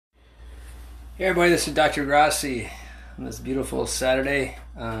Hey everybody, this is Dr. Grassi on this beautiful Saturday.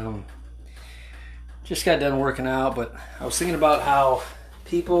 Just got done working out, but I was thinking about how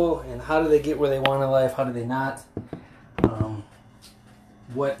people and how do they get where they want in life, how do they not,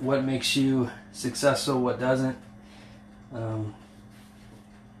 what makes you successful, what doesn't,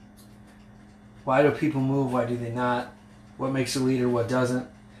 why do people move, why do they not, what makes a leader, what doesn't.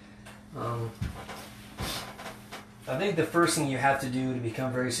 I think the first thing you have to do to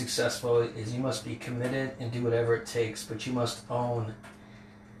become very successful is you must be committed and do whatever it takes, but you must own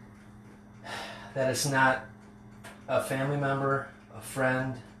that it's not a family member, a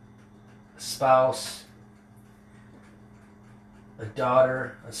friend, a spouse, a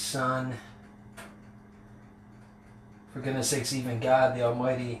daughter, a son, for goodness sakes, even God the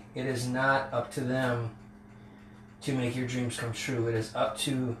Almighty. It is not up to them to make your dreams come true. It is up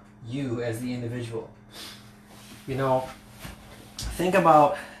to you as the individual. You know, think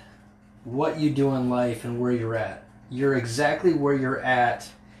about what you do in life and where you're at. You're exactly where you're at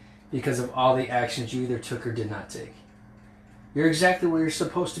because of all the actions you either took or did not take. You're exactly where you're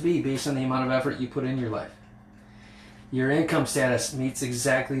supposed to be based on the amount of effort you put in your life. Your income status meets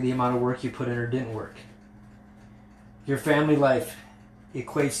exactly the amount of work you put in or didn't work. Your family life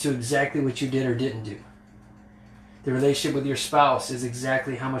equates to exactly what you did or didn't do. The relationship with your spouse is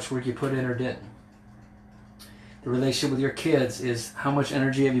exactly how much work you put in or didn't. The relationship with your kids is how much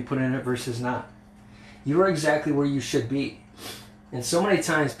energy have you put in it versus not. You are exactly where you should be. And so many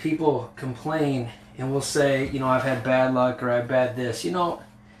times people complain and will say, you know, I've had bad luck or I've bad this. You know,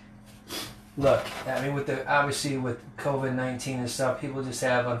 look, I mean, obviously with COVID-19 and stuff, people just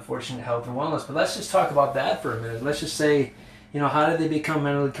have unfortunate health and wellness. But let's just talk about that for a minute. Let's just say, you know, how did they become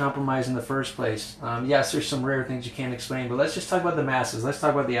mentally compromised in the first place? Yes, there's some rare things you can't explain, but let's just talk about the masses. Let's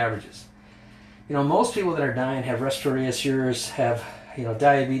talk about the averages. You know, most people that are dying have respiratory issues, have, you know,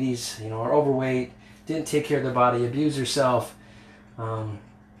 diabetes, you know, are overweight, didn't take care of their body, abuse themselves. You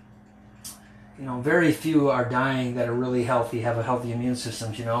know, very few are dying that are really healthy, have a healthy immune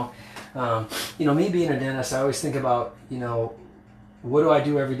system, you know. Me being a dentist, I always think about, you know, what do I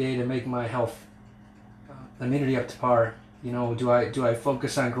do every day to make my health immunity up to par? You know, do I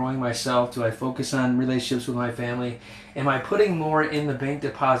focus on growing myself? Do I focus on relationships with my family? Am I putting more in the bank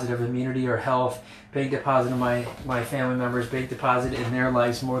deposit of immunity or health, bank deposit of my family members, bank deposit in their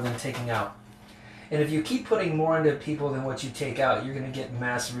lives more than taking out? And if you keep putting more into people than what you take out, you're going to get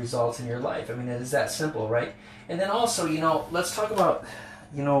massive results in your life. I mean, it is that simple, right? And then also, you know, let's talk about,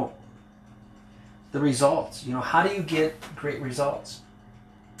 you know, the results. You know, how do you get great results?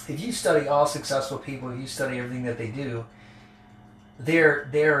 If you study all successful people, if you study everything that they do,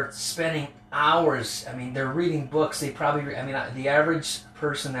 they're spending hours. I mean, they're reading books. They probably, I mean, the average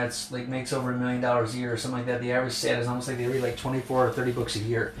person that's like makes over $1 million a year or something like that, the average stat is almost like they read like 24 or 30 books a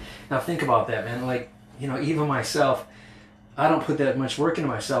year. Now think about that, man. Like, you know, even myself, I don't put that much work into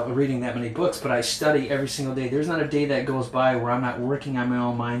myself reading that many books, but I study every single day. There's not a day that goes by where I'm not working on my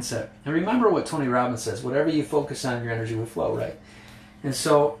own mindset. And remember what Tony Robbins says, whatever you focus on, your energy will flow, right? And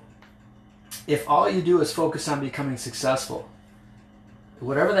so if all you do is focus on becoming successful,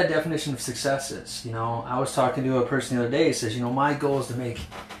 whatever that definition of success is, you know, I was talking to a person the other day who says, you know, my goal is to make,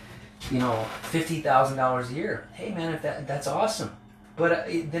 you know, $50,000 a year. Hey man, if that's awesome. But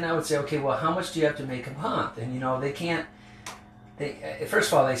then I would say, okay, well, how much do you have to make a month? And you know,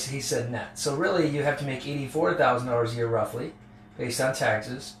 first of all, he said net. So really you have to make $84,000 a year roughly, based on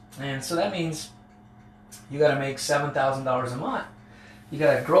taxes. And so that means you got to make $7,000 a month. You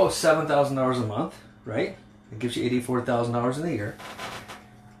got to grow $7,000 a month, right? It gives you $84,000 in a year.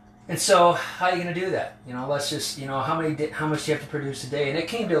 And so, how are you going to do that? You know, let's just, you know, how much do you have to produce a day? And it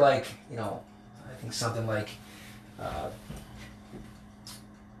came to like, you know, I think something like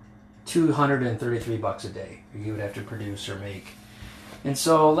 $233 a day you would have to produce or make. And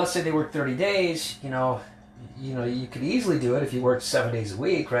so, let's say they work 30 days. You know, you could easily do it if you worked 7 days a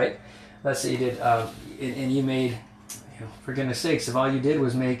week, right? Let's say you did, and you made, you know, for goodness sakes, if all you did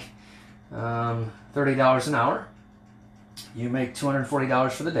was make $30 an hour, you make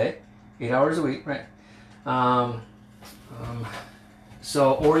 $240 for the day, 8 hours a week, right?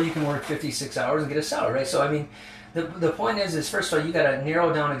 So, or you can work 56 hours and get a salary, right? So, I mean, the point is first of all, you got to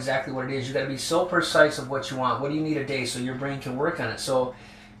narrow down exactly what it is. You got to be so precise of what you want. What do you need a day so your brain can work on it? So,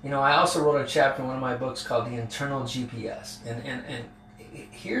 you know, I also wrote a chapter in one of my books called The Internal GPS, and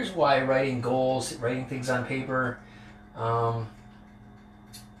here's why writing goals, writing things on paper,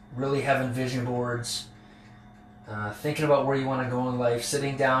 really having vision boards, thinking about where you want to go in life,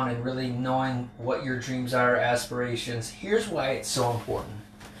 sitting down and really knowing what your dreams are, aspirations. Here's why it's so important.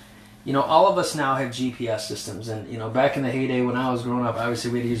 You know, all of us now have GPS systems, and you know, back in the heyday when I was growing up,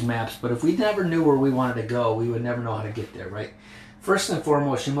 obviously we had to use maps. But if we never knew where we wanted to go, we would never know how to get there, right? First and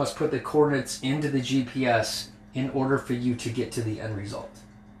foremost, you must put the coordinates into the GPS in order for you to get to the end result.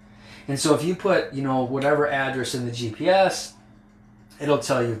 And so if you put, you know, whatever address in the GPS, it'll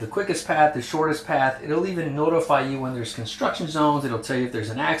tell you the quickest path, the shortest path. It'll even notify you when there's construction zones. It'll tell you if there's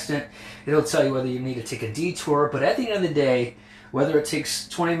an accident. It'll tell you whether you need to take a detour. But at the end of the day, whether it takes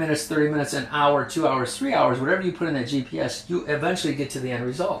 20 minutes, 30 minutes, an hour, 2 hours, 3 hours, whatever you put in that GPS, you eventually get to the end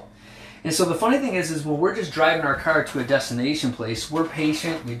result. And so the funny thing is when we're just driving our car to a destination place, we're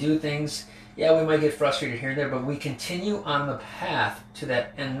patient, we do things. Yeah, we might get frustrated here and there, but we continue on the path to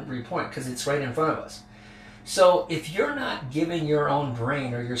that end point because it's right in front of us. So if you're not giving your own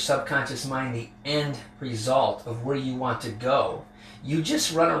brain or your subconscious mind the end result of where you want to go, you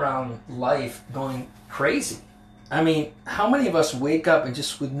just run around life going crazy. I mean, how many of us wake up and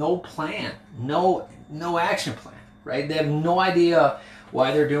just with no plan, no action plan, right? They have no idea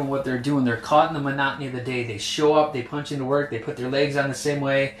why they're doing what they're doing. They're caught in the monotony of the day. They show up, they punch into work, they put their legs on the same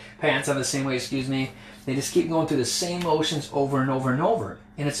way, pants on the same way, excuse me. They just keep going through the same motions over and over and over.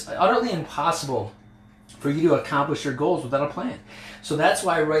 And it's utterly impossible for you to accomplish your goals without a plan. So that's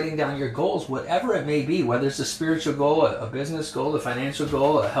why writing down your goals, whatever it may be, whether it's a spiritual goal, a business goal, a financial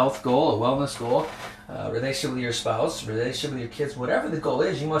goal, a health goal, a wellness goal, relationship with your spouse, relationship with your kids, whatever the goal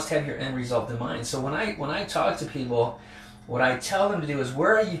is, you must have your end result in mind. So when I talk to people, what I tell them to do is,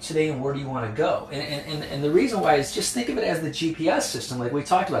 where are you today and where do you want to go? And the reason why is just think of it as the GPS system, like we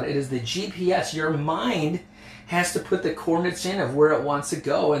talked about. It is the GPS. Your mind has to put the coordinates in of where it wants to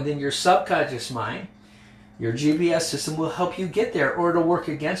go, and then your subconscious mind, your GPS system, will help you get there, or it'll work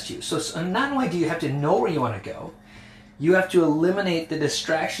against you. So not only do you have to know where you want to go, you have to eliminate the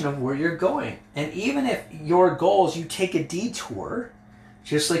distraction of where you're going. And even if your goals, you take a detour,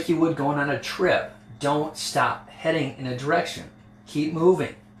 just like you would going on a trip, don't stop heading in a direction. Keep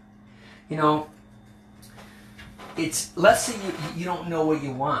moving. You know, let's say you don't know what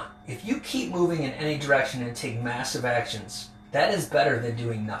you want. If you keep moving in any direction and take massive actions, that is better than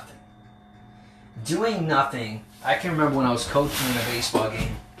doing nothing. Doing nothing, I can remember when I was coaching in a baseball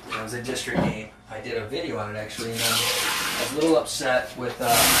game. It was a district game. I did a video on it actually, and I was a little upset with the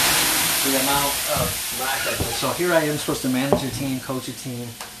amount of lack of it. So here I am supposed to manage a team, coach a team,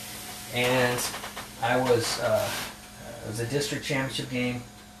 and it was a district championship game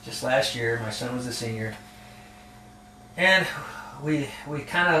just last year. My son was a senior, and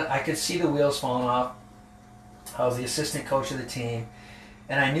I could see the wheels falling off. I was the assistant coach of the team,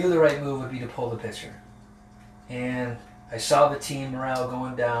 and I knew the right move would be to pull the pitcher. And I saw the team morale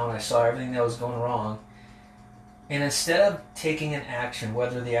going down. I saw everything that was going wrong. And instead of taking an action,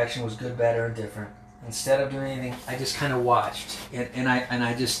 whether the action was good, bad, or indifferent, instead of doing anything, I just kind of watched. And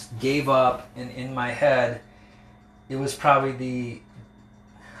I just gave up. And in my head, it was probably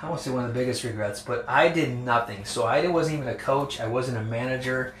I won't say one of the biggest regrets, but I did nothing. So I wasn't even a coach. I wasn't a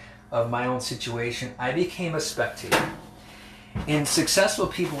manager of my own situation. I became a spectator. And successful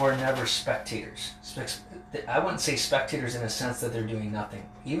people are never spectators. I wouldn't say spectators in a sense that they're doing nothing.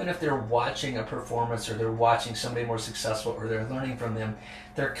 Even if they're watching a performance, or they're watching somebody more successful, or they're learning from them,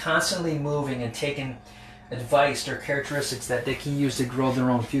 they're constantly moving and taking advice or characteristics that they can use to grow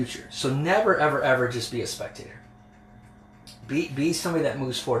their own future. So never, ever, ever just be a spectator. Be somebody that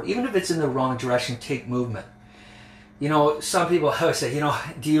moves forward. Even if it's in the wrong direction, take movement. You know, some people always say,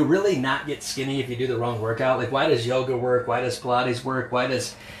 do you really not get skinny if you do the wrong workout? Like, why does yoga work? Why does Pilates work? Why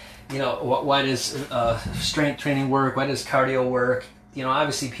does strength training work? Why does cardio work?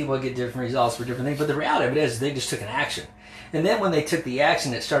 Obviously people get different results for different things, but the reality of it is they just took an action. And then when they took the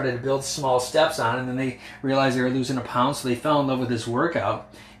action, it started to build small steps on it, and then they realized they were losing a pound, so they fell in love with this workout.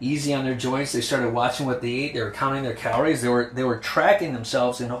 Easy on their joints. They started watching what they ate. They were counting their calories. They were tracking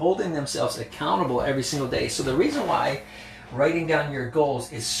themselves and holding themselves accountable every single day. So the reason why writing down your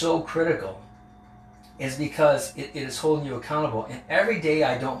goals is so critical is because it is holding you accountable. And every day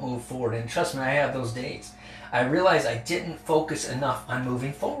I don't move forward, and trust me, I have those days. I realize I didn't focus enough on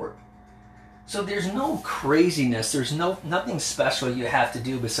moving forward. So there's no craziness. There's nothing special you have to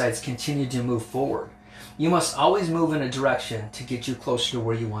do besides continue to move forward. You must always move in a direction to get you closer to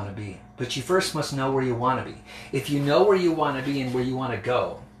where you want to be. But you first must know where you want to be. If you know where you want to be and where you want to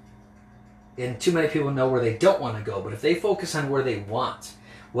go, and too many people know where they don't want to go, but if they focus on where they want,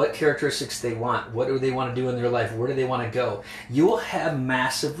 what characteristics they want, what do they want to do in their life, where do they want to go, you will have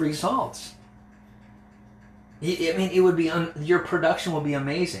massive results. Your production will be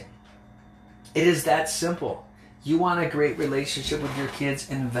amazing. It is that simple. You want a great relationship with your kids,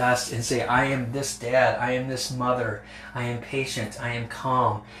 invest and say, I am this dad, I am this mother, I am patient, I am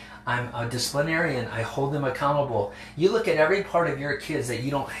calm, I'm a disciplinarian. I hold them accountable. You look at every part of your kids that you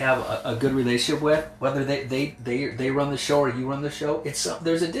don't have a good relationship with, whether they run the show or you run the show,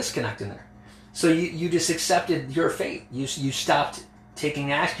 there's a disconnect in there. So you just accepted your fate. You stopped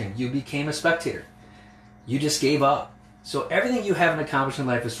taking action. You became a spectator. You just gave up. So everything you haven't accomplished in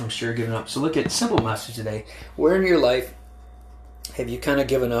life is from sheer giving up. So look at simple message today. Where in your life have you kind of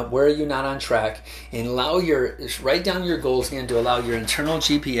given up? Where are you not on track? And write down your goals and to allow your internal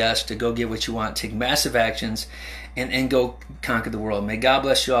GPS to go get what you want. Take massive actions and go conquer the world. May God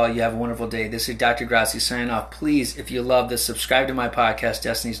bless you all. You have a wonderful day. This is Dr. Grassi signing off. Please, if you love this, subscribe to my podcast,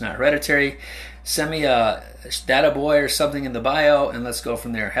 Destiny's Not Hereditary. Send me a boy or something in the bio, and let's go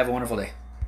from there. Have a wonderful day.